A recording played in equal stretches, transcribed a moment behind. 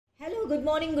Hello, good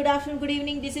morning, good afternoon, good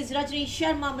evening. This is Rajni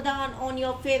Sharma Madan on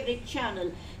your favorite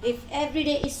channel. If every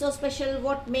day is so special,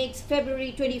 what makes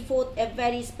February 24th a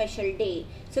very special day?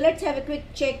 So let's have a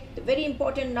quick check. The very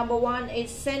important number one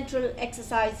is Central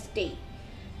Exercise Day.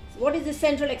 So what is the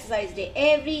Central Exercise Day?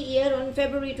 Every year on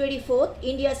February 24th,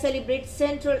 India celebrates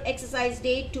Central Exercise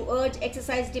Day to urge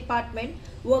exercise department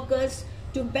workers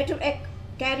to better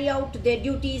carry out their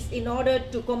duties in order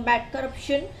to combat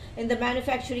corruption in the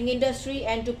manufacturing industry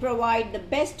and to provide the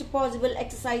best possible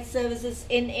exercise services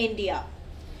in India.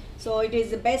 So it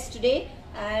is the best day,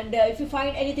 and if you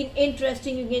find anything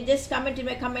interesting, you can just comment in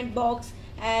my comment box.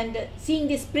 And seeing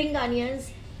the spring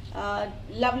onions,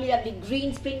 lovely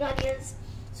green spring onions.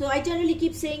 So I generally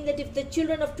keep saying that if the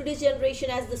children of today's generation,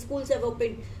 as the schools have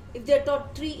opened, if they are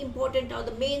taught three important or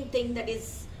the main thing, that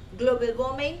is global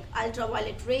warming,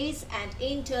 ultraviolet rays, and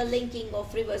interlinking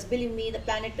of rivers, believe me, the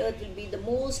planet Earth will be the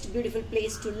most beautiful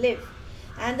place to live.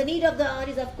 And the need of the hour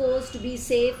is, of course, to be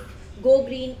safe, go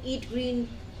green, eat green,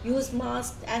 use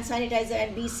mask and sanitizer,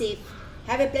 and be safe.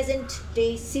 Have a pleasant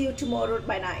day. See you tomorrow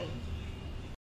by 9.